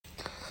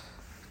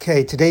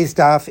Okay, today's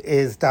daf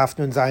is daf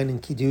Nun Zayin in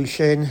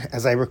Kiddushin.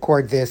 As I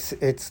record this,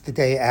 it's the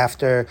day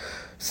after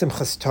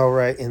Simchas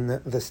Torah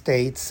in the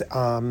States,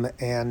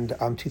 and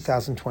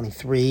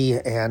 2023,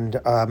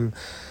 and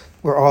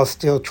we're all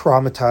still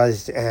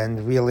traumatized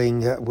and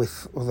reeling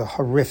with the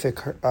horrific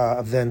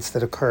events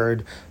that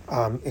occurred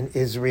in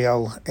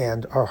Israel,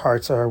 and our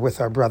hearts are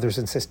with our brothers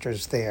and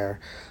sisters there.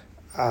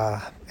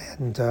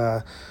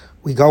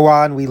 We go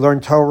on, we learn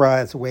Torah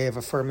as a way of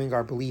affirming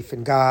our belief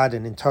in God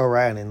and in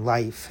Torah and in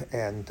life.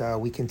 And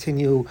we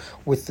continue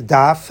with the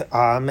daf,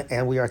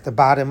 and we are at the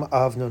bottom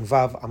of Nun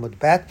Vav Amud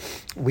Bet.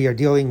 We are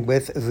dealing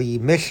with the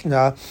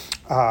Mishnah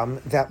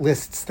that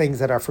lists things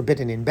that are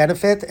forbidden in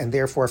benefit, and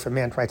therefore if a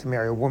man tried to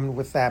marry a woman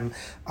with them,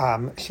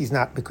 she's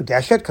not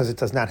Mikudeshet because it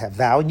does not have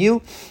value.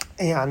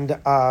 And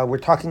we're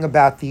talking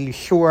about the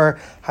Shur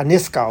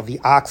Haniskal, the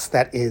ox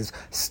that is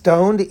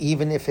stoned,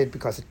 even if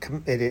because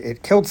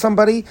it killed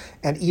somebody,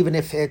 and even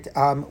if it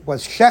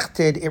was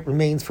shechted, it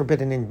remains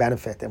forbidden in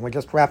benefit. And we're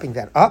just wrapping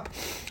that up.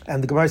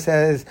 And the Gemara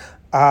says,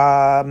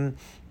 Matkifla,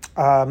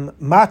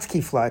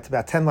 it's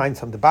about 10 lines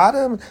from the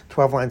bottom,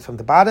 12 lines from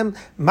the bottom.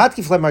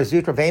 Matkifla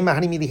marzut raveima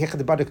hanimili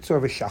hichadabaduk tzur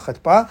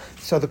v'shachat ba.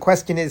 So the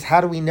question is, how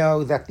do we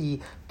know that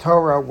the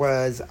Torah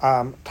was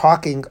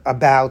talking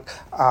about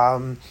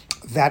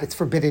that it's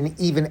forbidden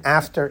even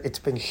after it's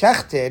been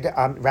shechted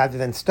rather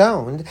than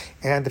stoned?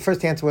 And the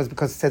first answer was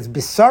because it says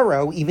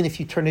bisaro, even if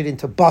you turn it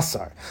into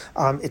basar,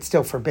 it's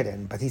still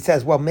forbidden. But he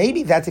says, well,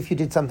 maybe that's if you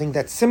did something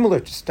that's similar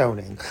to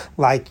stoning,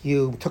 like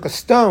you took a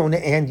stone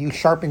and you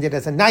sharpened it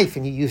as a knife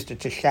and you used it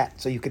to shet.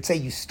 So you could say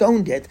you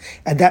stoned it,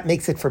 and that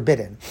makes it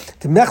forbidden.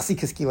 To mechsi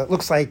kiskila, it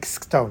looks like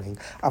stoning.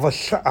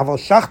 Aval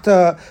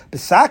shachta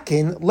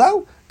besakin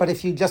lo. But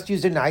if you just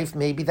used a knife,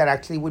 maybe that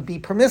actually would be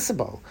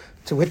permissible.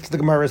 To which the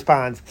Gemara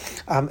responds,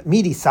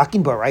 Midi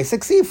sakin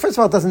boraisik. First of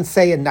all, it doesn't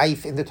say a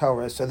knife in the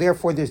Torah, so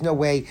therefore there's no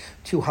way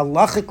to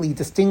halachically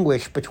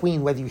distinguish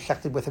between whether you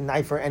shechted with a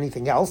knife or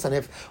anything else, and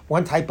if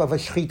one type of a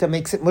shechita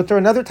makes it mutter,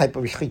 another type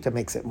of a shechita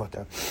makes it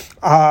mutter.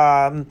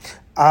 You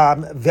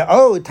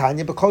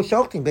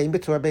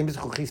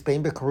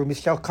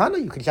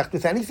can shecht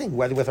with anything,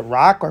 whether with a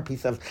rock or a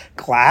piece of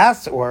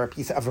glass or a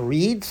piece of a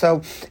reed.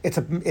 So it's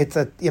not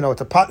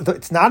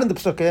in the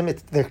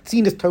psukim. They're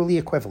seen as totally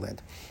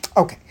equivalent.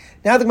 Okay.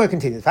 Now the Gemara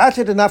continues. Now that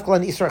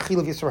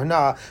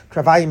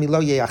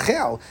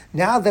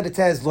it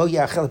says lo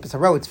ye'achel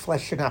b'saro, its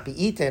flesh should not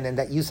be eaten, and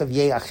that use of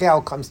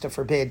ye'achel comes to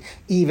forbid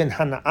even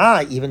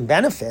hana'ah, even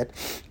benefit.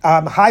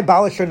 Hi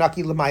balashur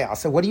naki l'maya.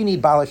 So what do you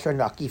need balashur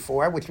naki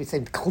for? Which we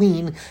said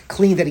clean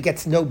that it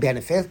gets no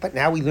benefit. But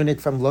now we learn it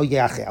from lo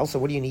ye'achel. So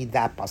what do you need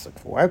that pasuk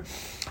for?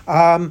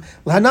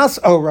 Lahanas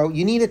oro,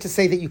 you need it to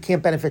say that you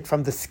can't benefit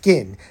from the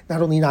skin,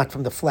 not only not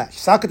from the flesh.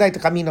 Sakadai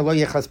t'chamina lo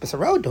ye'achel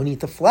b'saro, don't eat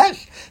the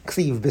flesh.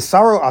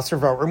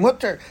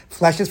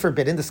 Flesh is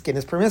forbidden, the skin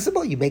is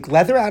permissible. You make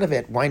leather out of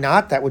it. Why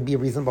not? That would be a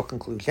reasonable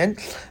conclusion.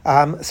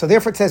 So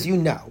therefore it says you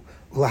know.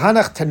 But what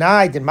about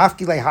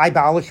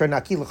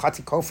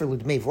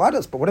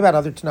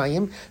other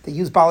Tanaim that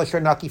use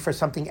Balashur Naki for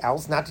something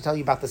else, not to tell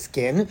you about the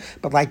skin,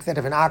 but like that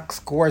if an ox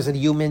gores a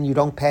human, you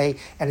don't pay,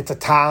 and it's a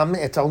tam,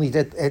 it's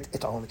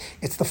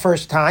the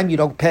first time, you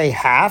don't pay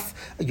half,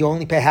 you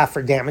only pay half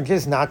for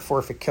damages, not for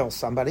if it kills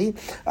somebody.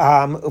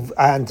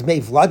 And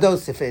Dmei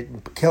Vlados, if it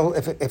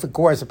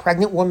gores a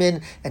pregnant woman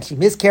and she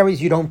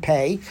miscarries, you don't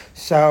pay.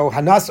 So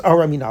Hanas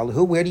Ora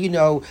Minalahu, where do you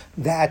know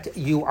that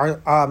you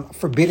are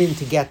forbidden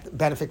to get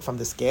benefit from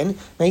the skin?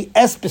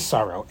 Es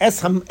bisaro, es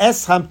ham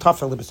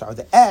tafel bisaro.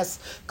 The S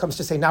comes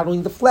to say not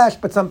only the flesh,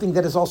 but something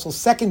that is also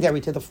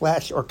secondary to the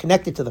flesh or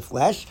connected to the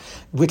flesh,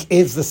 which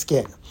is the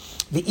skin.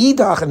 The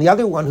idach, and the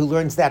other one who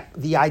learns that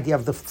the idea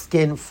of the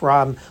skin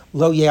from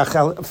lo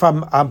yeachel,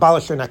 from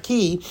balashur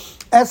naki,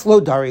 es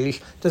lo darish,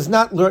 does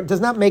not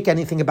make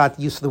anything about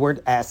the use of the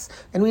word es.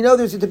 And we know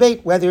there's a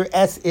debate whether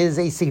es is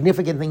a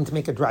significant thing to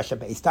make a drasha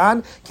based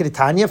on.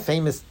 Kiddushin,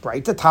 famous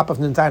bright, the top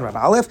of Nun Zayin Rav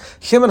Aleph,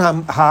 Shimon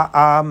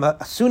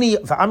Suni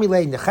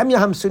v'Amilei Nechemia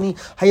Hamsuni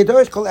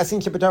Hayadorish Kol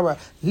Esin Shebedorah.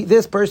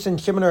 This person,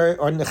 Shimon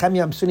or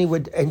Nechemia Hamsuni,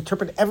 would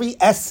interpret every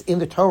s in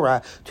the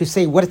Torah to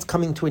say what it's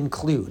coming to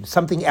include,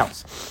 something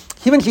else.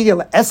 Even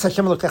es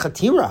Hashem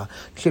Lokechatira,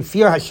 should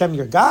fear Hashem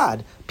your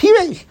God.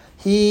 Piresh.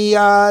 He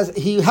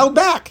held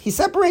back. He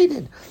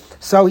separated.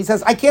 So he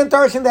says, I can't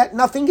darshan that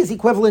nothing is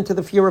equivalent to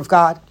the fear of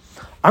God.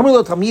 But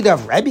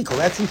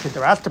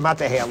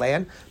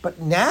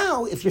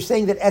now, if you're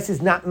saying that S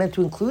is not meant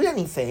to include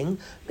anything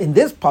in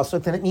this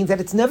pasuk, then it means that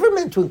it's never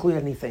meant to include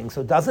anything.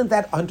 So doesn't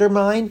that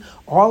undermine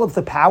all of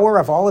the power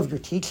of all of your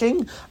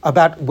teaching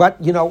about what,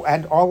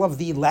 and all of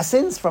the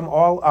lessons from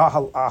all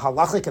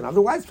halachic and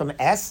otherwise, from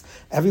S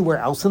everywhere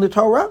else in the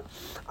Torah?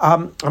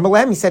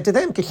 He said to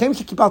them,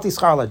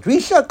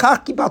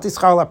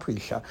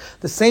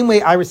 the same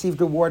way I received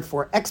reward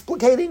for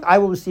explicating, I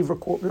will receive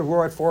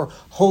reward for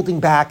holding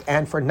back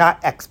and for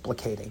not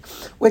explicating,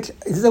 which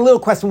is a little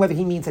question whether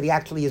he means that he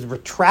actually is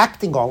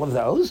retracting all of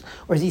those,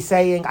 or is he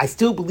saying, I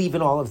still believe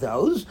in all of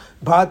those,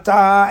 but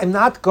I'm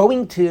not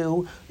going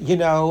to,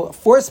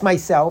 force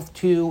myself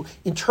to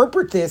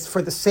interpret this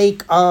for the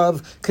sake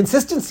of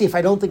consistency if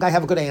I don't think I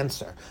have a good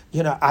answer.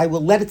 I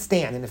will let it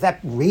stand. And if that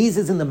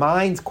raises in the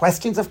minds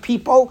questions of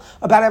people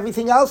about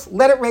everything else,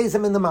 let it raise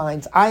them in the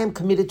minds. I am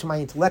committed to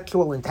my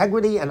intellectual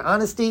integrity and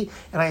honesty,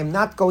 and I am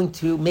not going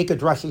to make a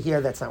drasha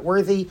here that's not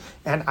worthy,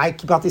 and I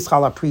keep out the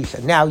schar al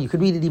prisha. Now, you could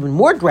read it even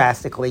more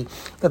drastically,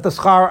 that the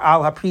schar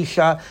al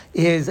prisha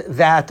is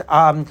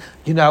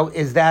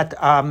that,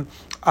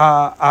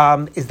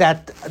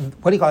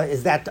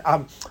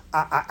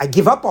 I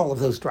give up all of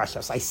those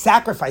drashas. I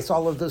sacrifice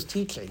all of those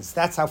teachings.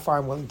 That's how far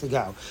I'm willing to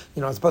go.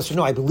 I'm supposed to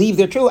know I believe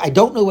they're true. I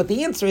don't know what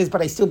the answer is,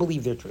 but I still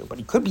believe they're true. But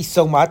it could be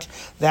so much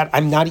that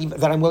I'm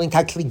willing to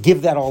actually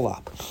give that all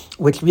up,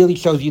 which really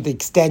shows you the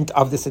extent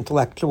of this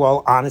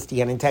intellectual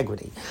honesty and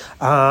integrity.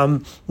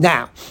 Until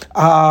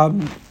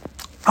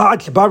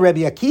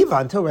Rabbi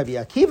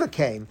Akiva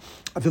came.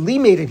 Vili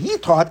made it, he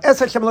taught, the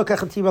S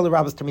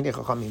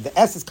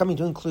is coming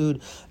to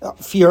include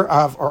fear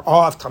of or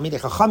awe of Talmidei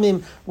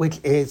Chachamim, which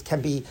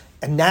can be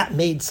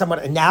made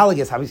somewhat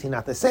analogous, obviously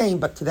not the same,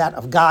 but to that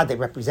of God. They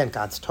represent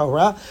God's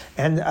Torah.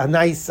 And a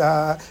nice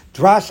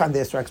drash on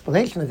this, or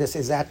explanation of this,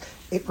 is that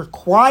it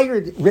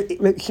required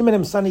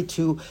Shimon Sani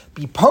to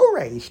be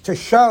poresh to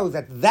show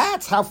that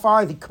that's how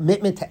far the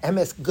commitment to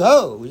emes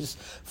goes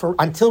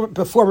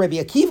before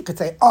Rabbi Akiva could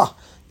say,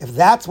 if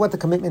that's what the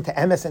commitment to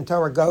emes and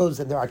Torah goes,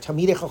 and there are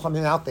Talmidei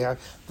Chachamim out there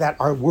that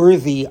are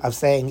worthy of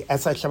saying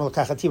Es Hashem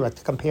Elokech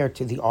Hatira compared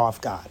to the awe of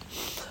God.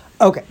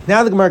 Okay,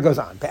 now the Gemara goes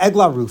on.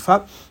 Be'egla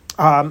rufa,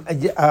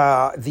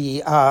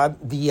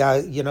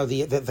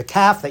 the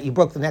calf that you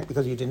broke the neck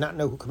because you did not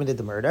know who committed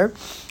the murder.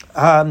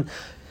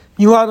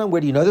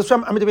 Where do you know this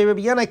from?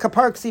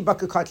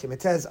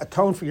 It says,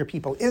 atone for your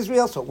people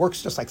Israel, so it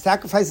works just like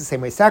sacrifice, the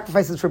same way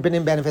sacrifice is forbidden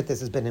in benefit,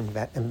 this has been in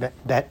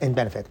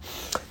benefit.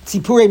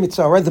 Tzipurei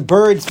mitzora, the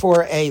birds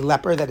for a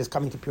leper that is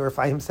coming to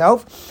purify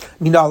himself.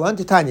 It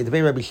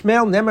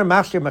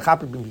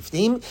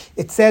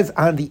says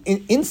on the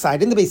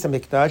inside, in the Beis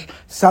HaMikdash,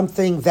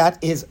 something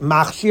that is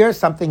machshir,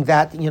 something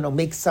that,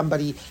 makes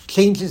somebody,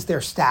 changes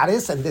their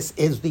status, and this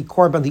is the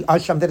korban, the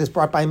asham that is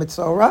brought by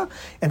mitzora,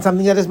 and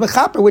something that is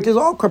mechaper, which is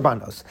all korban.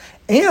 And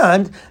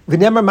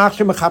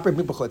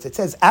it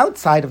says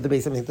outside of the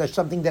Beis HaMikdash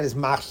something that is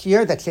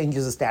machshir, that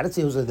changes the status.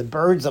 Those are the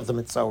birds of the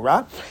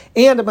mitzora,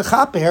 and a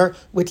mechaper,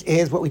 which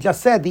is what we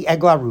just said, the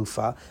egla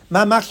rufa.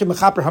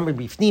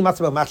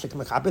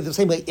 The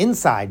same way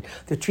inside,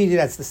 they're treated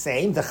as the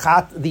same. The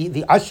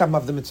asham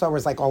of the mitzora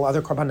is like all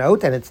other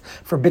korbanot, and it's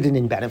forbidden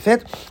in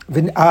benefit.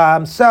 The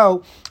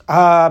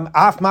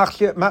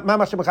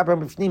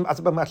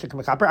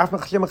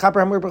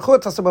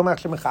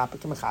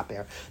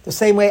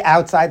same way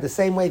outside, the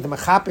same way the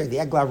mechaper, the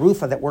egla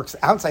rufa that works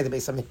outside the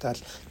Beis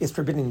HaMikdash is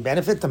forbidden in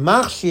benefit. The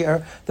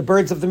machshir, the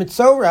birds of the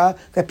mitzora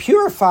that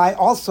purify,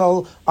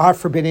 also are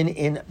forbidden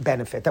in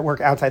benefit, that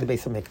work outside the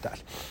Beis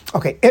HaMikdash.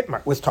 Okay,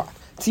 Itmar was taught.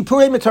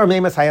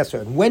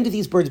 When do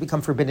these birds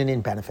become forbidden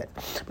in benefit?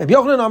 From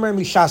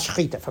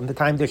the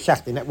time they're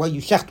shechting. Well,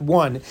 you shecht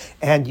one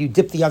and you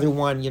dip the other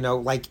one,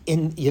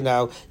 in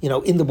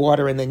the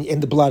water and then in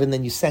the blood, and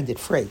then you send it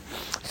free.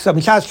 So from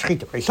the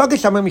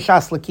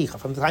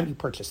time you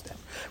purchase them.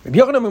 From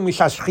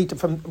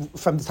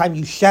the time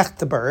you shecht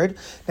the bird.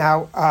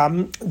 Now,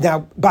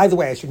 by the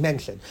way, I should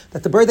mention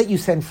that the bird that you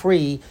send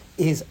free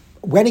is,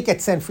 when it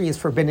gets sent free, is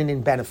forbidden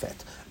in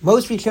benefit.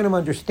 Most Rishonim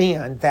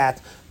understand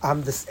that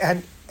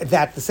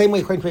that the same way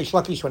according to Reish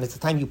Lakish, when it's the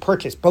time you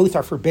purchase, both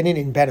are forbidden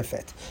in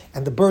benefit,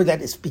 and the bird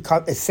that is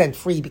sent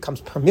free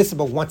becomes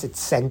permissible once it's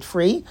sent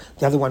free.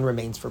 The other one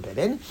remains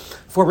forbidden.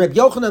 For Reb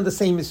Yochanan, the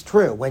same is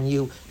true. When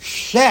you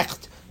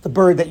shecht the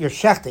bird that you're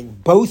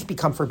shechting, both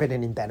become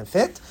forbidden in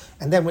benefit,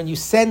 and then when you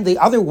send the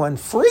other one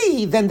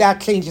free, then that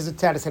changes its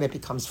status and it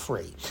becomes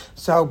free.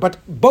 So, but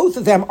both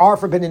of them are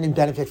forbidden in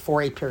benefit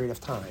for a period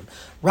of time.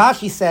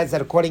 Rashi says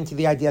that according to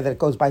the idea that it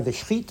goes by the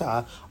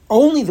shechita,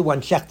 only the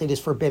one shechted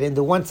is forbidden.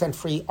 The one sent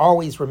free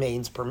always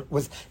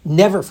was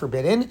never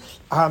forbidden.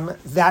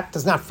 That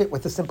does not fit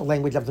with the simple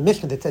language of the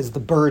Mishnah that says the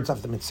birds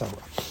of the mitzvah.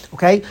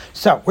 Okay,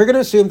 so we're going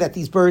to assume that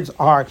these birds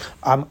are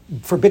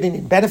forbidden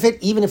in benefit,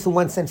 even if the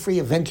one sent free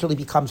eventually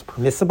becomes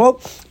permissible.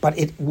 But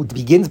it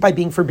begins by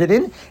being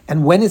forbidden.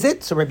 And when is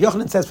it? So Rabbi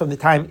Yochanan says from the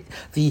time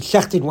the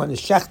shechted one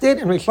is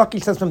shechted, and Reish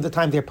Lakish says from the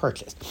time they're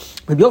purchased.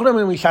 Rabbi Yochanan,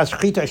 when we say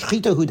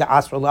shechita hu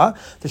da'asrala,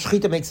 the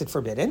shechita makes it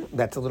forbidden.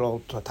 That's a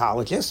little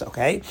tautologist,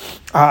 okay?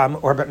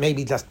 But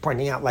maybe just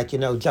pointing out,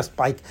 just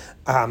like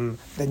then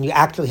you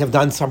actually have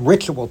done some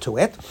ritual to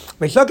it.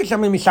 Because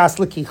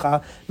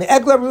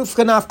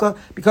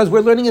we're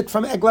learning it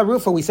from Egla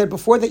Rufa. We said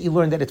before that you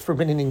learned that it's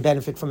forbidden in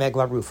benefit from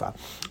Egla Rufa.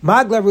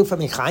 Magla Rufa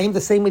Mechayim,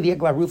 the same way the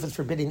Egla Rufa is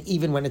forbidden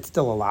even when it's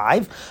still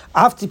alive.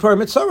 Af Tzipor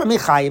Mitzora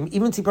Mechayim,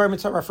 even Tzipor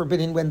Mitzora are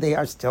forbidden when they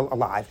are still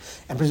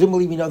alive. And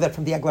presumably we know that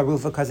from the Egla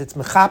Rufa because it's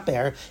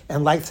Mechaper,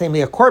 and like same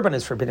way a korban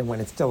is forbidden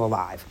when it's still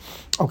alive.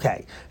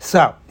 Okay,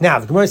 so now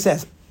the Gemara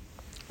says,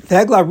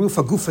 Egla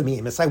rufa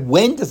gufamim. It's like,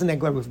 when does an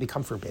egla rufa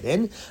become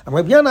forbidden? I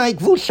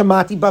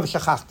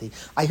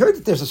heard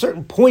that there's a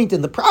certain point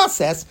in the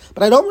process,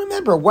 but I don't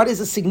remember what is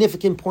a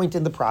significant point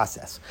in the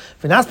process.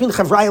 But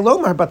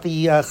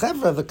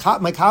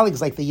my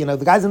colleagues, like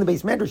the guys in the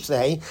base medrash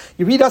say,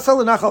 you read asal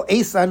nachal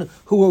esan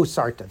huo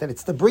sarta, that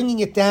it's the bringing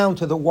it down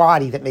to the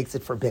wadi that makes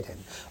it forbidden.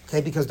 Okay,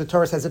 because the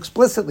Torah says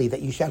explicitly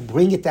that you shall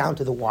bring it down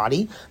to the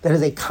wadi. That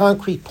is a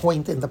concrete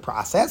point in the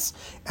process,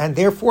 and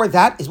therefore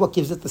that is what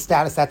gives it the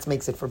status that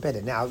makes it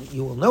forbidden. Now,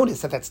 you will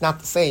notice that that's not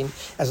the same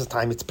as the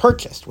time it's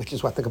purchased, which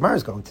is what the Gemara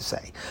is going to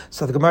say.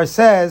 So the Gemara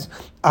says,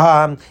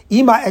 "Ima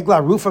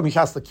egla rufa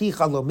mishas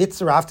lakicha lo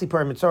mitzvah afti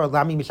per mitzvah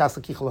lami mishas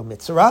lakicha lo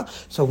mitzvah."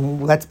 So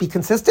let's be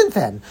consistent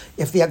then.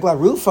 If the egla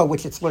rufa,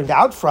 which it's learned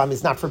out from,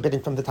 is not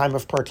forbidden from the time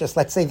of purchase,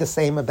 let's say the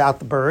same about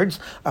the birds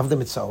of the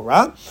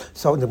mitzvah.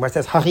 So the Gemara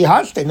says, "Hachi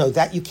hashte." No,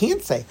 that you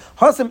can't say.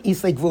 Hasam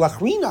islei gvul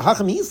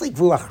hacham islei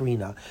gvul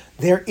achrina.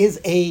 There is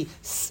a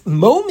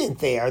moment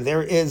there.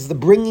 There is the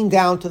bringing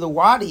down to the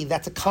wadi.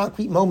 That's a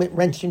concrete moment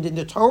mentioned in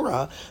the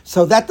Torah.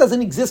 So that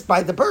doesn't exist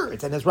by the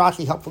birds. And as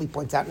Rashi helpfully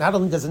points out, not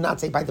only does it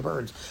not say by the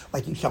birds,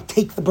 like you shall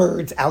take the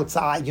birds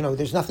outside,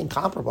 there's nothing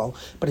comparable,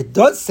 but it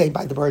does say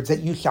by the birds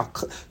that you shall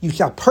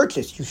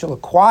purchase, you shall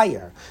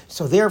acquire.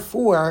 So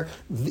therefore,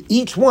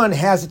 each one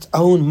has its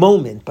own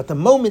moment, but the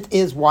moment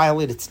is while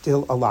it is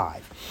still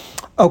alive.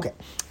 Okay.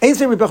 We have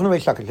a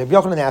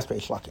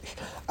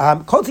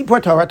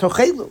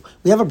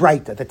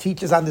braita that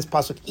teaches on this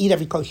pasuk, eat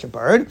every kosher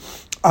bird.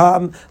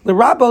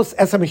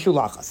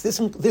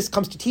 This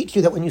comes to teach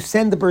you that when you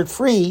send the bird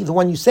free, the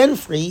one you send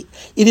free,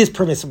 it is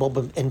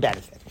permissible in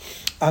benefit.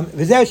 It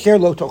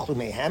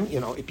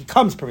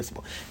becomes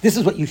permissible. This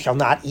is what you shall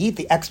not eat,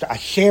 the extra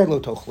asher lo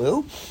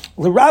tochlu.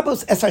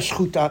 L'rabos es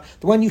hashchuta,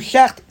 the one you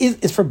shecht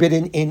is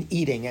forbidden in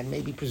eating, and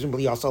maybe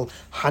presumably also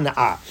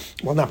hana'ah.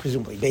 Well, not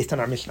presumably, based on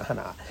our Mishnah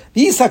hana'ah.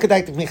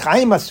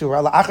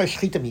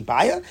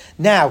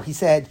 Now, he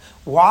said,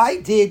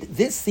 why did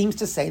this seems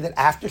to say that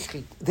after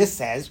shchita, this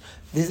says,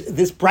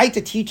 this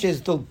braita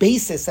teaches the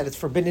basis that it's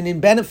forbidden in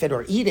benefit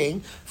or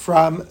eating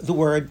from the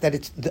word that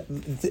it's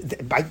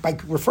by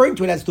referring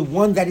to it as the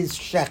one that is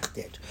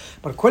shechted.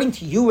 But according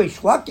to you,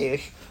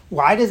 Lakish,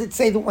 why does it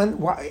say the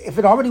one? If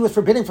it already was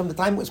forbidden from the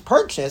time it was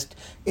purchased,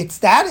 its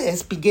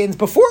status begins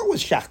before it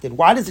was shechted.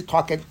 Why does it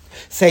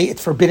say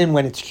it's forbidden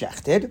when it's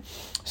shechted?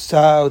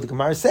 So the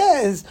Gemara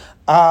says,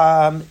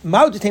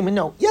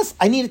 no, yes,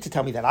 I needed to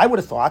tell me that. I would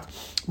have thought,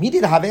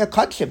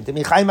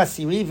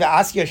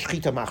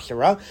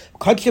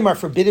 Kachim are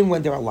forbidden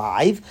when they're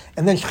alive,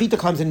 and then shchita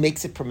comes and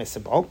makes it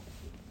permissible.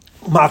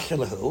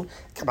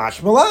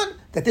 That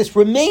this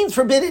remains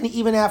forbidden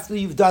even after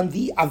you've done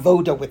the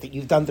avoda with it,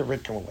 you've done the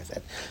ritual with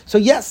it. So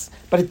yes,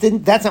 but it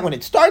didn't. That's not when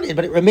it started,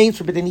 but it remains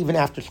forbidden even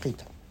after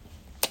shchita.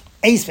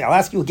 I'll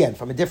ask you again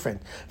from a Mishnah.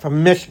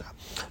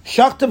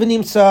 Shachta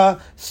v'nimsa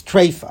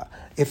streifa.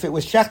 If it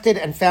was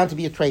shechted and found to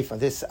be a treifa,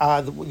 this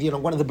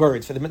one of the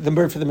birds for the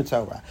bird for the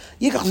mitzvah,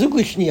 you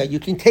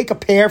can take a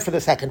pair for the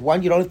second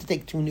one. You don't have to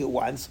take two new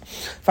ones.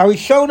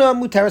 Farishona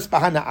muteres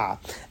b'hana'ah.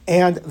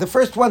 And the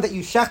first one that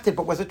you shechted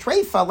but was a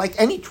treifa, like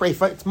any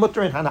treifa, it's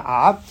mutter in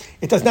hana'ah.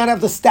 It does not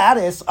have the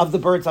status of the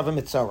birds of a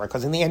mitzvah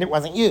because in the end it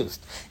wasn't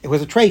used. It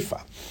was a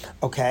treifa.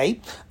 Okay.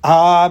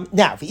 Now,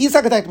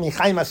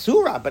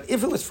 but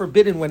if it was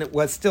forbidden when it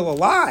was still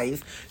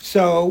alive,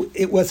 so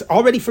it was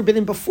already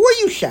forbidden before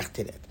you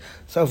shechted it.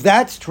 So if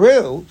that's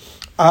true,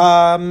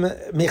 so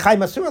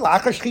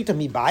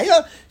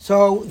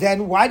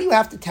then why do you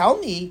have to tell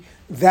me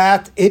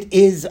that it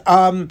is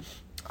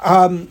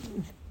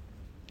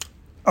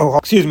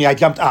excuse me, I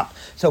jumped up.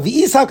 So then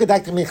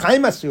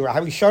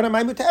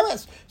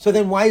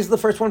why is the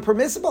first one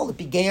permissible?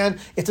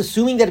 It's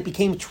assuming that it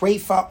became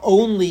treifa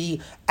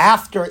only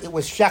after it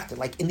was shechted.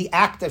 Like in the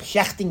act of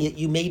shechting it,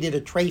 you made it a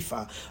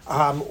treifa,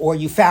 or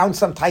you found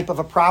some type of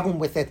a problem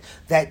with it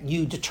that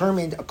you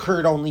determined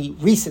occurred only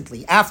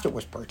recently after it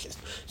was purchased.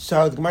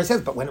 So the Gemara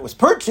says, but when it was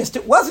purchased,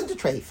 it wasn't a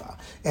treifa.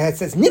 And it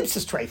says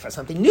nimtzis treifa,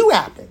 something new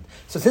happened.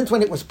 So since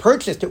when it was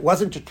purchased, it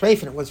wasn't a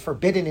treifa and it was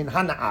forbidden in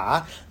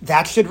hana'ah,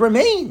 that should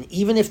remain,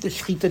 even if the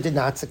shechita did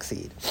not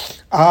succeed.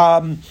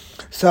 So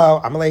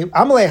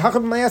Amalei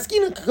Hacham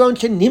Mayaskina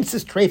Kagonchen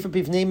Nimsis Treifa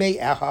Bivnei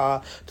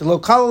Me'eha to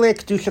Lokale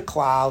Kedusha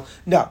Klal.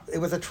 No, it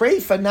was a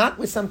treifa, not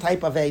with some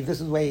type of this is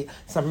the way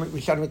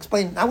we should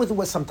explain, not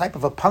with some type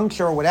of a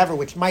puncture or whatever,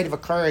 which might have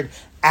occurred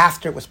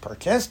after it was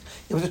purchased.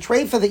 It was a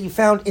treifa that you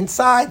found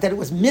inside, that it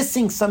was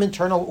missing some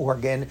internal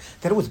organ,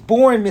 that it was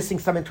born missing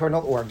some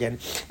internal organ,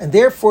 and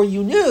therefore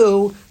you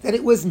knew that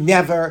it was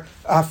never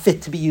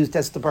fit to be used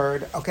as the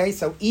bird. Okay,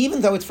 so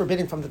even though it's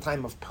forbidden from the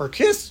time of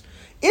purchase,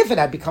 if it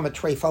had become a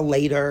treifa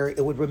later,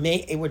 it would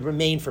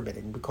remain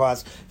forbidden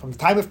because from the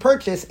time of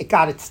purchase it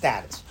got its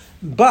status.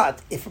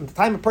 But if from the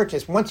time of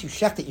purchase, once you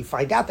shecht it, you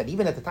find out that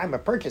even at the time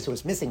of purchase it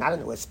was missing, I don't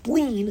know, a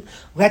spleen,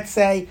 let's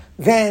say,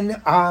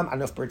 then I don't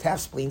know if birds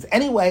have spleens.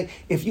 Anyway,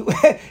 if you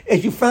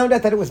if you found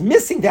out that it was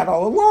missing that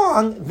all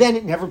along, then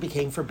it never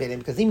became forbidden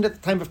because even at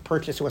the time of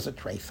purchase it was a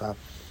treifa.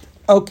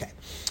 Okay.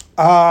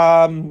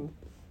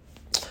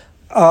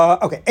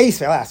 Okay,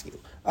 Ace, I'll ask you.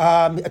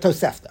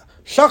 Tosefta.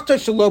 Shachta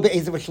shelo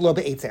be'ezer v'shelo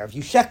be'etzer. If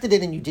you shechted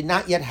it and you did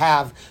not yet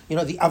have,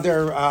 the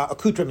other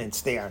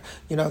accoutrements there,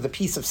 the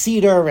piece of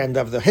cedar and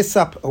of the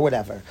hyssop or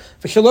whatever.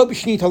 V'shelo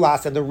b'shnit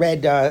halas, and the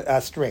red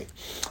string.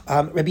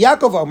 Rabbi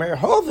Yaakov Omer,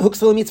 hov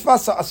huksel mitzvah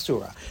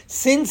asura.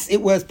 Since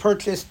it was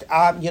purchased,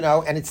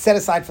 and it's set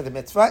aside for the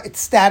mitzvah, its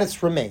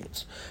status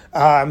remains.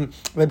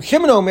 Rabbi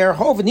Shimon Omer,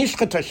 hov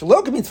nishchata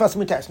shelo mitzvah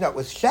mutaris. No, it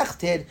was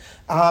shechted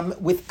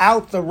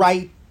without the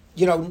right,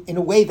 in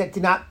a way that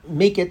did not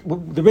make it,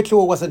 the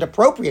ritual wasn't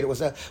appropriate. It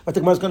was what the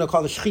Gemara is going to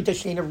call the shechita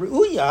sheina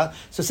ru'uya.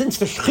 So since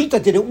the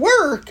shechita didn't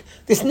work,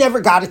 this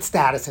never got its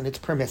status and it's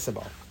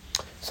permissible.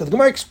 So the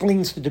Gemara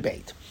explains the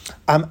debate.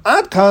 The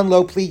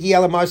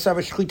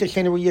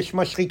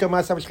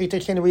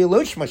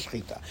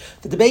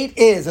debate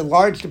is a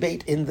large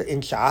debate in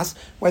Shas,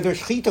 whether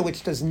shechita,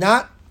 which does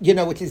not,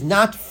 which is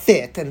not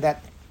fit, and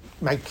that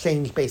might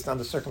change based on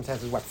the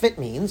circumstances what fit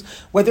means,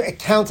 whether it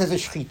counts as a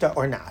shechita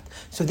or not.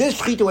 So this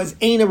shechita was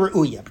eina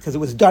re'uya, because it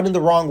was done in the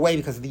wrong way,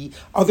 because the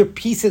other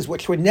pieces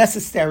which were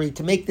necessary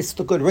to make this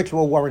a good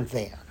ritual weren't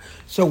there.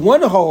 So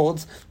one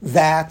holds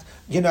that,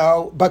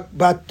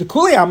 but the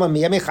kuli ama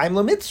miyamechaim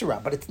lo mitzvah,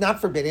 but it's not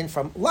forbidden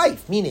from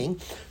life. Meaning,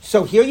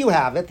 so here you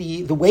have it.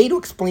 The way to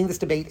explain this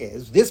debate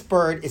is this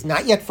bird is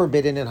not yet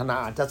forbidden in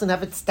Hana'ah. It doesn't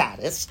have its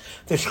status.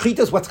 The shechita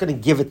is what's going to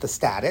give it the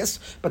status,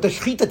 but the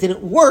shechita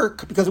didn't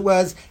work because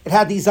it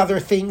had these other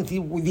things.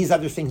 These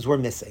other things were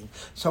missing.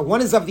 So one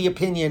is of the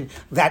opinion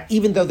that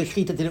even though the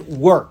shechita didn't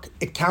work,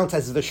 it counts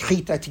as the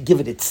shechita to give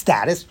it its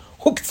status.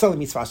 So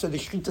the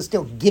shechita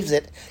still gives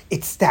it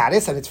its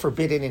status, and it's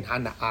forbidden in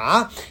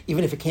Hana'ah,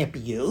 even if it can't be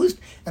used.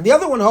 And the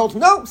other one holds,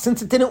 no,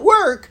 since it didn't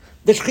work,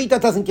 the shechita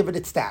doesn't give it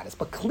its status.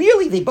 But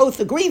clearly they both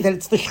agree that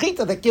it's the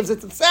shechita that gives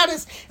it its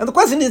status. And the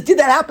question is, did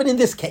that happen in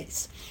this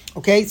case?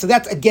 Okay, so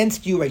that's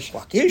against you, Reish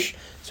Lakish.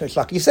 So Reish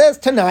Lakish says,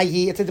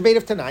 Tanaihi, it's a debate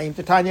of Tanaim,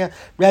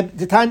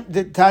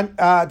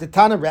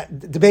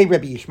 debate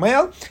Rabbi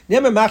Yishmael,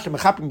 Nemer Masha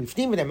Mechapir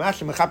Mifnim, Nemer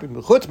Masha Mechapir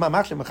Mechutz, Ma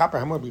Masha Mechapir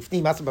Hamor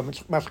Mifnim, Asa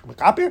Masha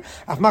Mechapir,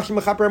 Af Masha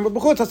Mechapir Hamor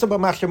Mechutz, Asa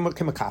Masha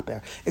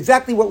Mechapir.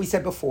 Exactly what we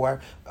said before.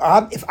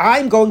 If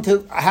I'm going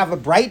to have a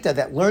Breita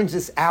that learns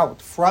this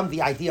out from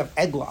the idea of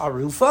Egla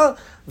Arufa,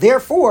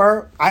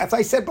 therefore, as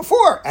I said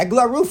before,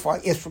 Egla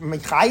Rufa is from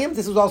Mechayim,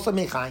 this is also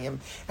Mechayim,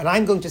 and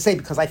I'm going to say,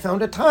 because I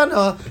found a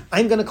Tana,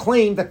 I'm going to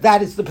claim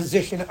that is the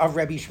position of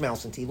Rabbi Yishmael,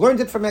 since he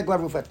learned it from Egla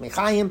Rufa, it's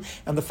Mechayim,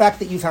 and the fact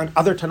that you found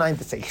other Tanaim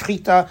to say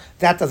Shchita,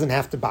 that doesn't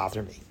have to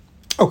bother me.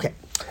 Okay,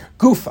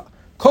 Gufa.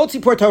 So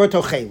these different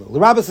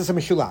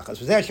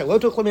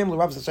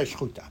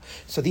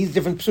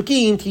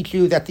psukim teach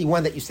you that the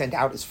one that you send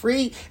out is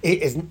free,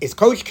 is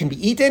kosher, can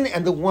be eaten,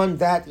 and the one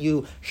that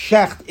you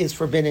shecht is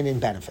forbidden in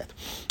benefit.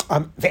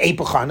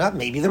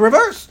 Maybe the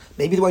reverse.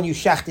 Maybe the one you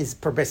shecht is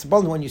permissible,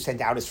 and the one you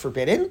send out is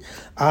forbidden.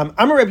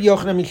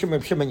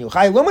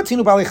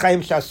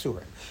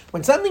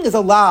 When something is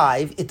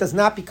alive, it does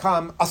not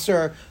become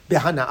asur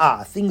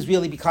b'hana'ah. Things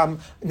really become,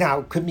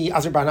 now, could be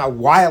asur b'hana'ah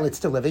while it's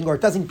still living, or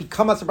it doesn't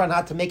become asur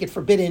b'hana'ah to make it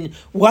forbidden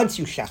once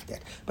you shecht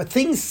it. But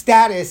things'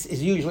 status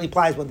usually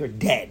applies when they're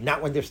dead,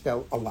 not when they're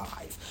still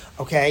alive.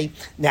 Okay?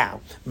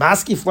 Now,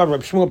 Maski Fla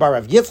Rab Shmuel Bar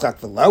Rav Yitzchak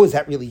V'lo, is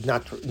that really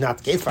not the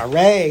case?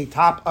 V'arei,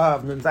 top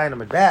of Nun Zayin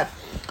Amud Bet,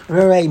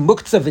 V'arei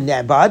Muktzah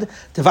V'nebad,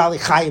 T'vali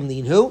Chayim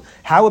Linhu.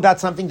 How about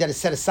something that is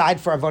set aside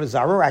for Avodah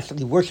Zarah, or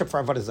actually worship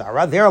for Avodah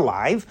Zarah? They're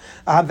alive.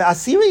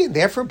 Assyrian,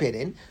 they're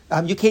forbidden.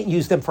 You can't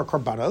use them for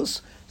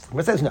korbanos.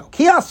 It says no.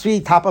 Ki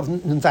asri, top of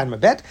Nunzayin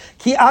Mabet.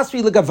 Ki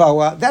asri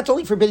legavoa. That's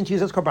only forbidden to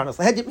use as korbanos.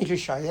 Lahedit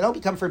mishushay. They don't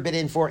become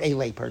forbidden for a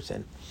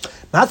layperson.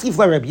 How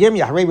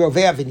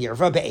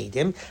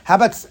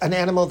about an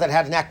animal that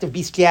had an act of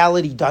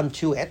bestiality done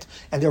to it,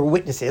 and there were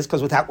witnesses?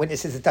 Because without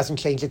witnesses, it doesn't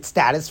change its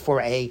status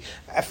for other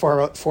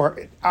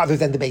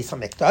than the Beis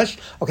Hamikdash.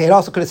 Okay, it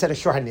also could have said a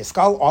shor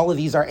haniskal. All of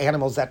these are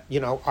animals that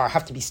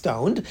have to be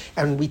stoned,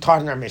 and we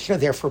taught in our Mishnah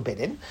they're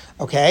forbidden.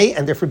 Okay,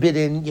 and they're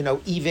forbidden,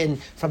 even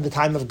from the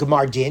time of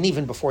Gemar Din,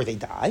 even before they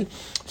die.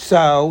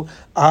 So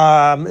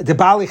the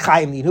Bali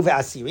Chaim Ninu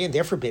ve'Asiri, and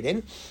they're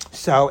forbidden.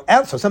 So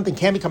something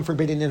can become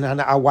forbidden in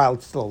while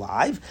it's still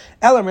alive.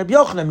 But most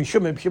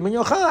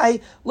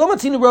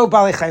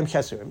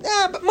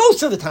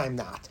of the time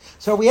not.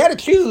 So we had to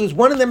choose,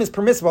 one of them is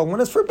permissible,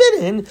 one is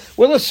forbidden.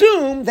 We'll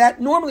assume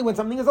that normally when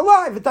something is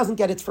alive, it doesn't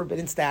get its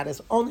forbidden status,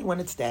 only when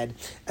it's dead.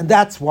 And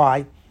that's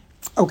why.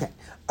 Okay.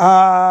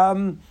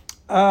 You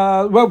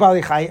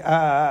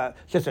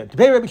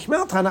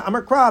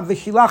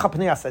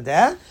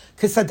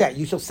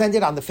shall send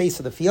it on the face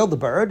of the field, the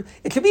bird.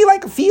 It should be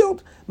like a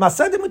field.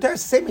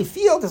 Same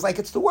field is like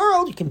it's the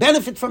world. You can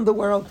benefit from the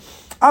world.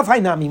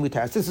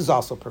 This is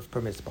also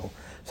permissible.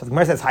 So the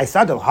Gemara says, "Hi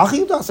sadel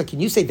hachi. Can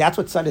you say that's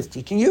what Sada is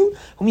teaching you?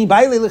 We need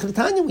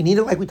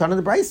it like we taught in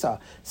the Brisa.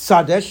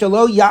 Sada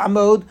shelo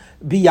ya'amod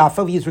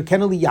biyafa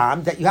v'yizrukenu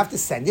liyam, that you have to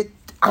send it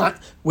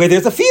where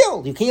there's a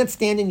field. You can't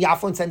stand in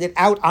Yaffo and send it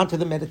out onto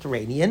the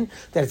Mediterranean,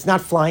 that it's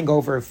not flying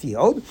over a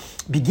field.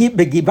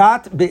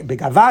 Begavat,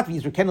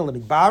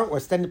 or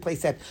stand in a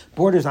place that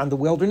borders on the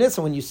wilderness,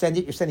 and when you send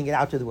it, you're sending it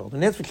out to the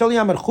wilderness.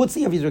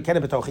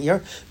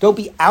 Don't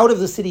be out of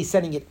the city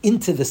sending it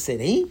into the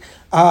city.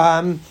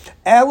 You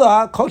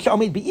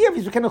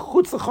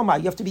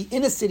have to be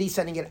in a city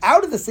sending it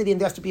out of the city, and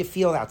there has to be a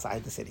field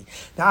outside the city.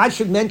 Now, I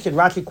should mention,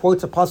 Rashi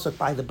quotes a pasuk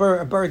by a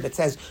bird that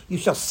says, you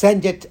shall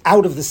send it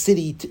out of the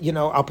city,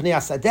 al pnei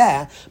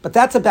hasadeh, but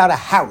that's about a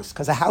house,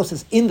 because a house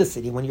is in the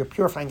city when you're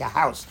purifying a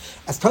house.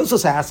 As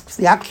Tosos asks,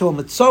 the actual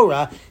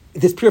Metzora,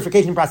 this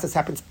purification process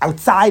happens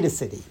outside a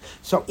city.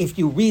 So if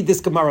you read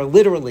this Gemara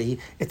literally,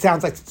 it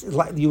sounds like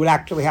you would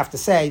actually have to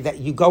say that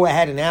you go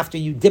ahead and after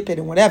you dip it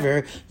and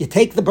whatever, you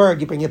take the bird,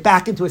 you bring it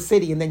back into a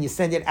city, and then you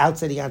send it out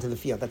city onto the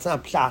field. That's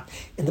not pshat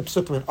in the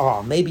psukim at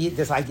all. Maybe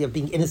this idea of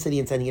being in a city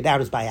and sending it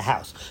out is by a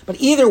house. But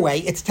either way,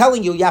 it's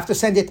telling you have to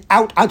send it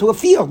out onto a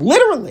field.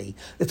 Literally,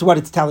 that's what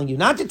it's telling you,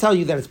 not to tell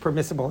you that it's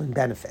permissible in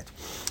benefit.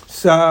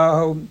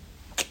 So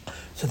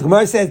the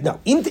Gemara says, no.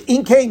 In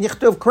kein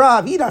nichtov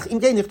kra, vidach, in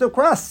kein nichtov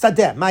kra,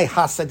 sadeh. My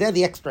hasadeh,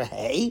 the extra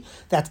hay,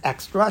 that's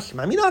extra.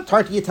 Shemamina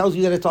Tartiya tells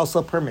you that it's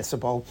also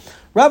permissible.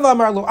 Rav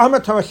Amar lo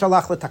Amar Torah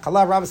shalach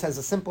letakala. Rav says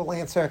a simple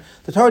answer.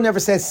 The Torah never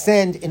says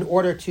send in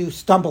order to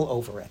stumble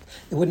over it.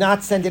 It would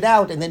not send it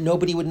out, and then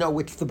nobody would know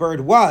which the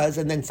bird was,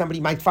 and then somebody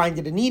might find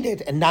it and eat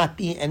it, and not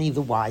be any the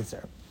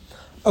wiser.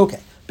 Okay.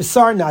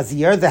 Besar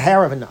Nazir, the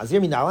hair of a Nazir,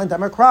 Minala and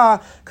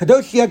Damakra,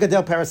 Kadoshia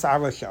Gadel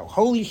Parasarosho.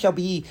 Holy shall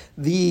be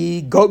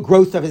the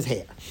growth of his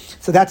hair.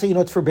 So that's how you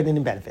know it's forbidden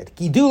in benefit.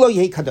 Gidulo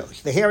Ye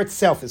Kadosh. The hair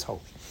itself is holy.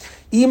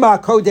 Ima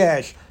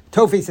Kodesh.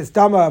 Tofes is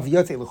dama of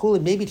Yotze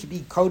L'chulin. Maybe it should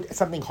be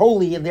something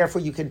holy, and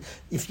therefore you can,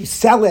 if you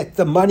sell it,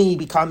 the money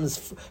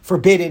becomes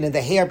forbidden and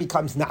the hair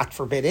becomes not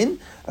forbidden.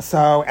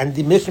 So, and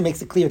the Mishnah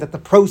makes it clear that the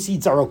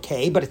proceeds are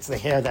okay, but it's the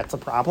hair that's a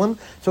problem.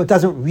 So it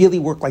doesn't really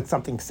work like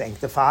something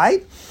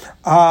sanctified.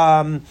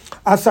 Asar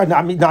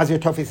Nazir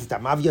Tofes is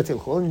dama of Yotze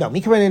L'chulin. No,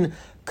 Mikarin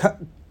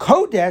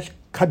Kodesh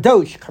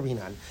Kadosh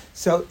Karinan.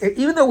 So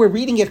even though we're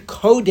reading it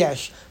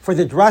Kodesh for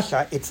the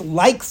drasha, it's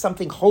like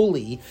something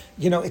holy,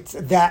 it's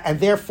that, and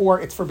therefore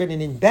it's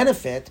forbidden in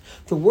benefit.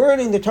 The word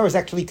in the Torah is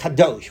actually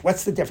Kadosh.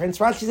 What's the difference?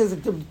 Rashi says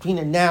it's between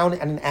a noun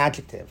and an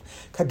adjective.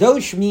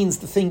 Kadosh means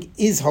the thing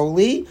is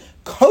holy.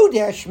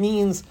 Kodesh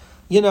means,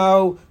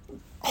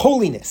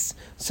 holiness.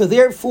 So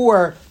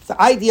therefore, the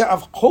idea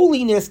of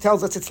holiness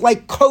tells us it's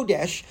like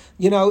Kodesh,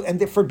 and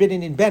they're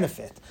forbidden in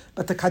benefit.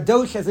 But the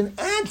Kadosh as an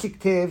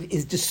adjective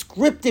is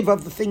descriptive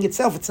of the thing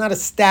itself. It's not a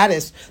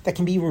status that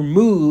can be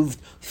removed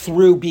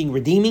through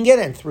redeeming it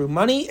and through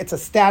money. It's a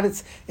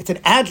status, it's an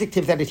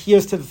adjective that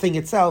adheres to the thing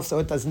itself, so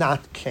it does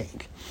not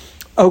change.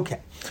 Okay.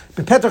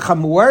 Bepeter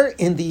Chamur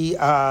in the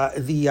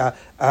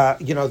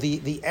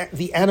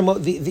animal,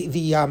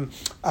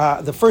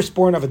 the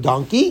firstborn of a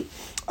donkey.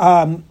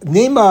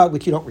 Nema,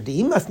 which you don't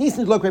redeem. Not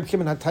like Reb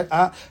Shimon. Not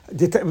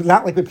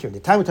like Reb Shimon.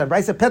 The time of time,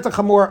 Brisa Petach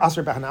Chamor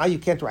Aser B'Hana. You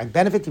can't derive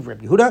benefit.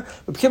 Reb Yehuda.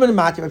 Reb Shimon and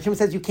Mati. Reb Shimon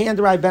says you can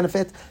derive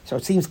benefit. So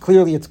it seems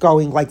clearly it's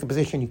going like the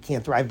position you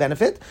can't derive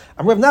benefit.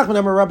 Reb Nachman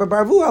Amar Rabbi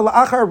Barvu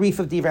La'achar Reef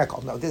of Divrei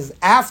Kol. No, this is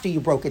after you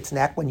broke its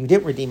neck when you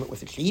didn't redeem it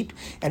with a sheep,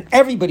 and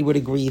everybody would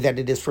agree that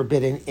it is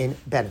forbidden in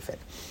benefit.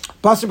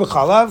 Basar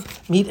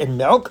b'chalav, meat and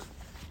milk.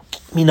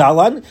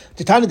 Minalan,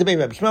 Titana debate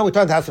Rabbi Shmuel, we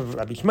talked the house of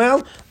Rabbi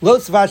Shmuel, Lo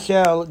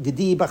Svashel,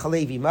 Gedi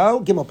Bachalevi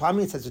Mo, Gimel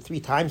Pami, it says it 3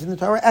 times in the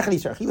Torah, Echad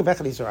Yisrael Chila,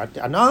 Vechad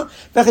Yisrael Ana,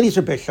 Vechad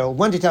Yisrael Bishol,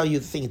 one to tell you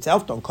the thing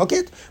itself, don't cook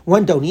it,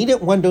 one don't eat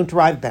it, one don't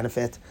derive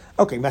benefit.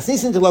 Okay,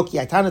 Masnisin Deloki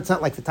Aitana, it's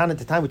not like the Tana at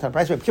the time we talked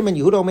about Rabbi Shimon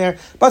Yehuda Omer,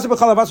 Basar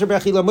B'chalav, Basar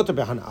B'chila, Mutter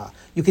B'Hana.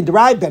 You can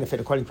derive benefit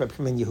according to Rabbi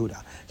Shimon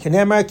Yehuda.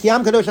 Shenemar,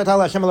 Kiam Kadosh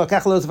Atala, Hashem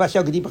Elokech, Lo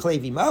Svashel, Gedi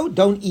Bachalevi Mo,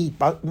 don't eat,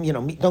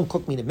 don't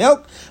cook meat and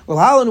milk. Well,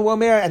 Halon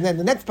Omer, and then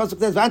the next pasuk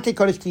says, Vante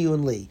Kodesh to you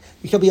and Li.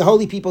 You shall be a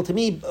holy people to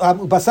me,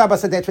 and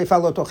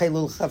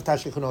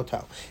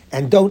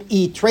don't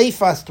eat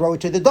treifas, throw it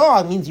to the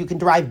dog, means you can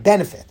derive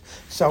benefit.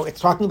 So it's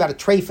talking about a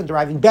treif and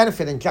deriving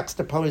benefit and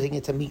juxtaposing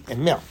it to meat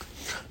and milk.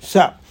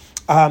 So,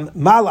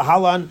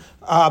 Malahalan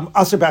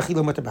Asr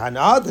B'Achilu Mutar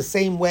B'Hana, the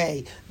same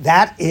way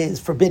that is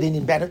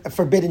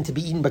forbidden to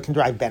be eaten but can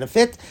derive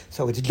benefit.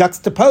 So it's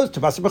juxtaposed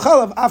to Basar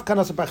B'Chalav, Afkan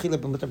Asr B'Achilu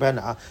Mutar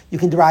B'Hana. You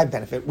can derive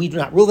benefit. We do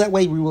not rule that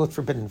way. We rule it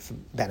forbidden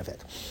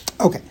benefit.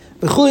 Okay.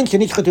 Chulin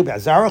shenichchatu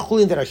be'azara,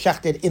 chulin that are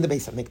shechted in the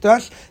base of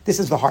Mikdash. This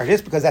is the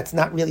hardest because that's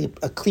not really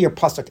a clear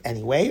pasuk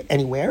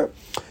anywhere.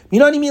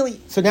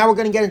 So now we're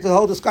going to get into the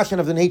whole discussion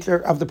of the nature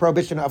of the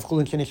prohibition of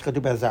chulin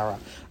shenichchatu be'azara.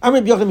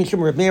 Amr B'Yochim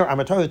Mishum Reb Meir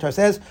Amar Torah, the Torah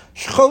says,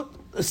 shecht,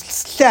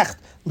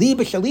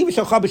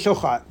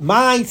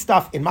 my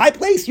stuff in my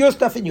place, your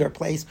stuff in your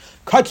place.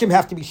 Kachim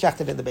have to be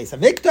shechted in the base of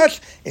Mikdash.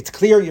 It's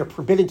clear you're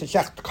forbidden to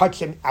shecht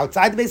kachim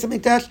outside the base of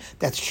Mikdash.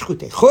 That's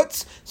shchutei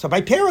chutz. So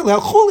by parallel,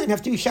 chulin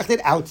have to be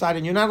shechted outside,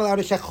 and you're not allowed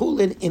to shecht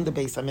chulin in the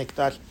base of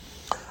Mikdash.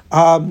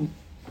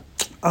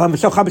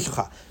 V'shalcha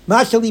b'shalcha.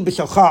 Ma shali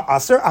b'shalcha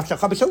aser, af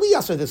shalcha b'shali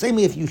aser. The same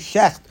way if you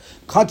shecht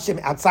kodshim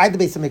outside the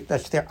Beis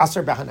HaMikdash, they're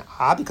aser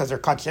b'hana'ah because they're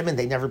kodshim and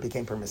they never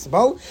became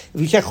permissible.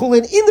 If you shecht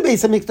chulin in the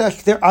Beis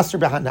HaMikdash, they're aser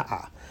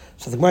b'hana'ah.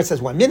 So the Gemara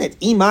says 1 minute.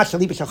 Ima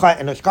shali b'shalcha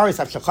enosh kares,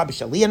 af shalcha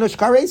b'shali enosh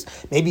kares.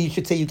 Maybe you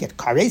should say you get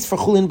kares for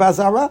chulin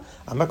b'azara.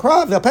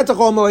 Amakra ve'petach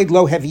ol moed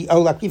lo hevi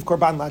o lakiv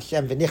korban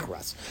l'Hashem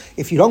v'nichras.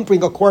 If you don't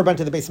bring a korban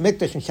to the Beis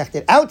HaMikdash and shecht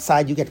it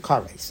outside, you get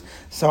kares.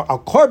 So al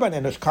korban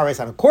enosh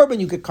kares, on a korban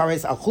you get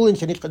kares, al chulin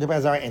shenishcha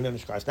b'azara and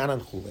enosh kares, not on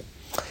chulin.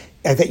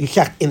 That you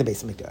shecht in the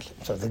Beis HaMikdash.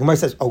 So the Gemara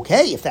says,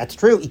 okay, if that's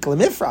true, ikla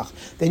mifrach,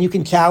 then you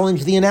can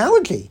challenge the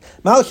analogy.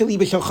 When you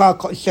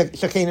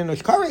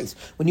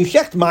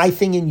shecht my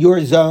thing in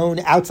your zone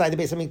outside the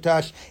Beis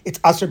HaMikdash, it's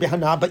aser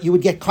b'hana, but you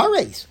would get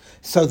kares.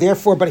 So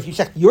therefore, but if you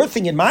shecht your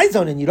thing in my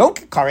zone and you don't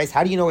get kares,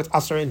 how do you know it's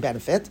aser in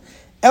benefit?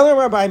 El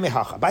Rabbi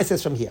mehacha. Rabbi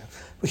says from here,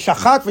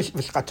 v'shachat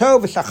v'shchato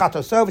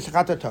v'shachatoso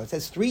v'shachatoto. It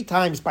says 3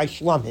 times by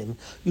shlomim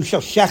you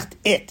shall shecht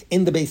it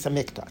in the Beis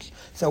HaMikdash.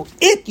 So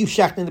it you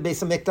shecht in the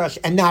Beis HaMikdash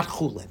and not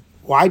chulin.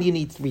 Why do you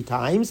need 3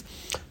 times?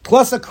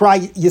 Plus a cry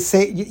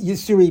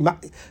yisuri.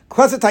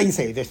 Plus a ta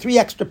yisuri. There's 3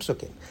 extra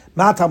psukim.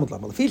 That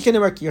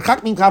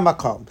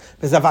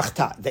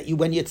you,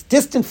 when it's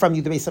distant from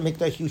you, the Beis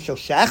HaMikdash, you shall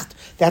shecht.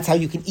 That's how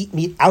you can eat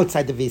meat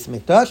outside the Beis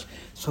HaMikdash.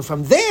 So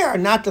from there,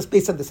 not just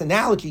based on this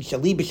analogy,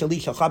 shali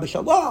b'shali shalcha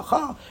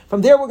b'shalach.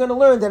 From there, we're going to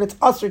learn that it's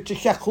usher to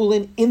shecht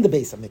chulin in the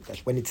Beis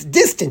HaMikdash. When it's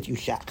distant, you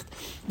shecht.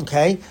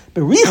 Okay?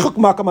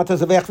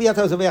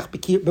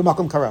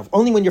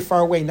 Only when you're far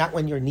away, not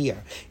when you're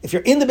near. If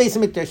you're in the Beis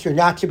HaMikdash, you're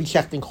not to be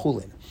shechting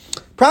chulin.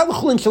 Don't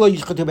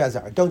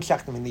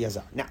shecht them in the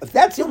azar. Now, if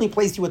that's the only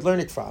place you would learn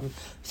it from,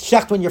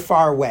 shecht when you're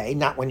far away,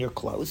 not when you're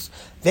close.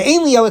 I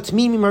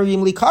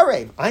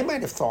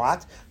might have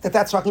thought that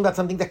that's talking about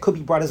something that could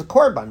be brought as a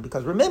korban,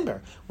 because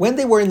remember, when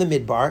they were in the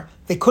midbar,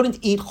 they couldn't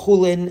eat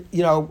chulin,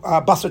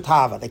 basar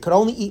tava. They could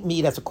only eat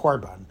meat as a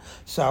korban.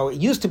 So it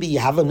used to be you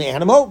have an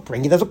animal,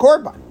 bring it as a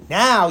korban.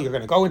 Now you're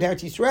going to go into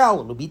Eretz Yisrael,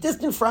 it'll be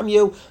distant from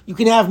you. You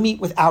can have meat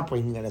without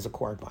bringing it as a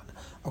korban.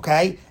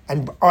 Okay,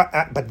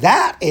 but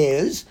that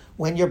is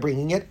when you're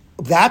bringing it.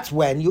 That's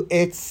when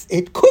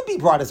it could be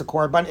brought as a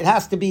korban. It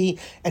has to be,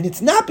 and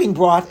it's not being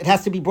brought. It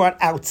has to be brought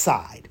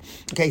outside.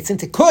 Okay,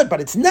 since it could, but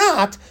it's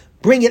not.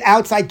 Bring it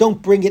outside. Don't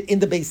bring it in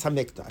the Beis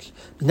HaMikdash.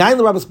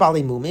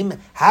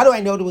 How do I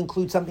know to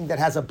include something that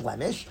has a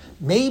blemish?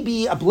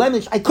 Maybe a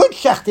blemish I could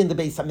shecht in the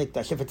Beis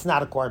HaMikdash if it's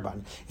not a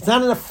korban. It's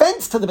not an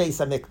offense to the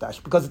Beis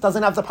HaMikdash because it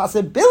doesn't have the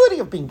possibility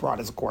of being brought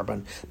as a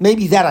korban.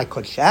 Maybe that I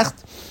could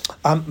shecht.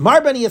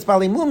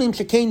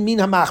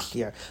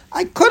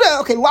 I could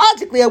have,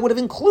 logically I would have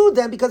included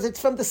them because it's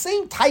from the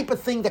same type of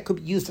thing that could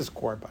be used as a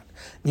korban.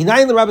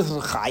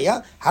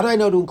 How do I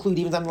know to include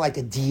even something like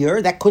a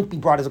deer that couldn't be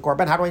brought as a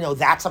korban? How do I know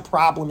that's a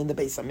problem in the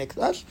Beis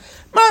HaMikdash?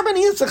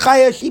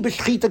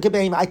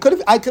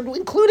 I could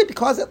include it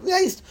because at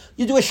least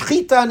you do a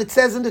shchita and it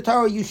says in the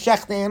Torah you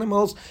shecht the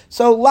animals.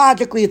 So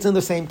logically it's in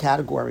the same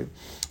category.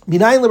 How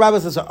do I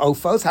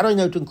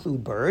know to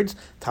include birds?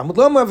 So birds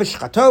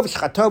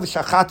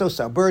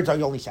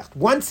are only shecht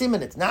one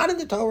siman. It's not in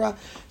the Torah.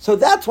 So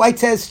that's why it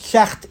says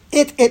shecht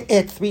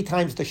it 3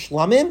 times the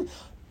shlamim.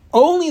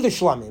 Only the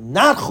shlamim,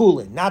 not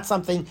chulin, not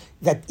something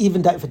that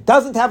even if it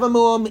doesn't have a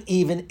mu'um,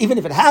 even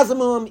if it has a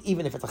mu'um,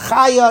 even if it's a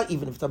chaya,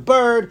 even if it's a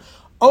bird,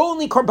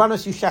 only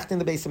korbanos you shecht in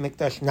the Beis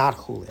HaMikdash, not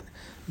chulin.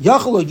 Maybe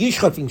you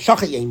shouldn't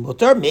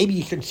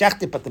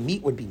shecht it, but the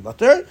meat would be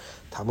mutter.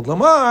 When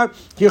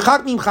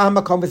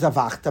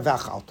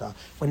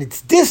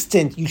it's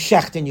distant, you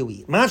shecht and you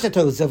eat. When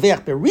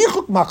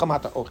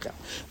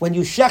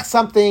you shecht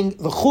something,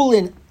 the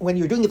chulin, when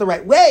you're doing it the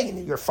right way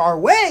and you're far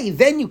away,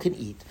 then you can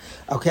eat.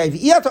 Okay,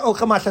 not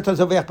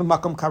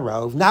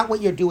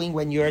what you're doing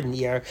when you're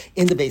near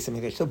in the Beis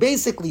HaMikdash. So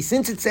basically,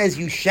 since it says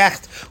you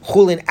shecht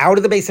chulin out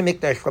of the Beis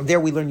HaMikdash, from there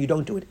we learn you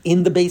don't do it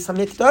in the Beis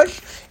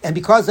HaMikdash, and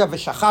because of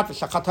v'shachat,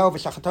 v'shachato,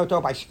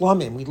 v'shachatoto by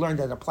shlomim, we learned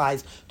that it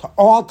applies to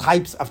all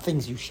types of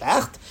things you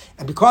shecht,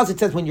 and because it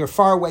says when you're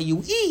far away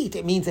you eat,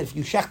 it means that if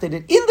you shechted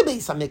it in the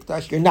Beis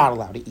HaMikdash, you're not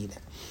allowed to eat it.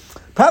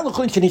 Now he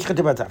goes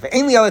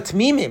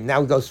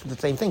through the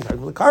same thing. Again,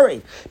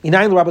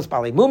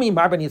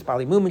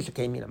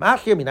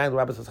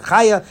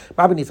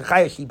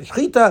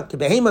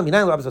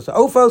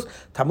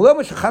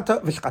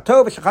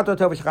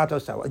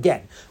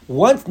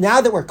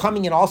 now that we're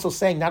coming and also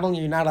saying not only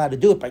you're not allowed to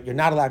do it, but you're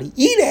not allowed to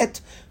eat it,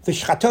 the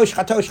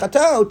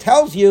shchato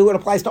tells you it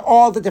applies to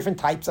all the different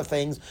types of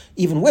things,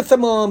 even with a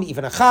mum,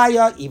 even a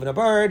chaya, even a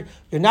bird.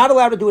 You're not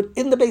allowed to do it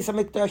in the Beis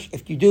HaMikdash.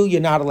 If you do,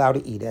 you're not allowed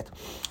to eat it.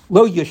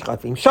 Lo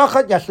yishchavim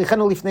shachat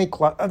yashlichenu lifnei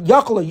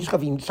yakolo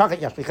yishchavim shachat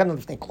yashlichenu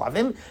lifnei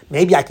klavim.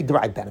 Maybe I could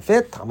derive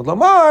benefit. Talmud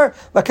lomar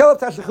lakelav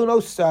tashlichun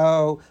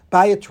oso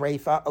by a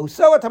treifa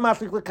oso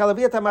atamashlich lekalav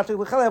atamashlich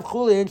lekalav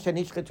chulin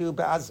shenishchetu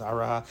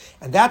be'azara.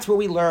 And that's where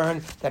we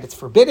learn that it's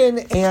forbidden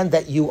and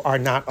that you are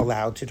not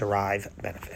allowed to derive benefit.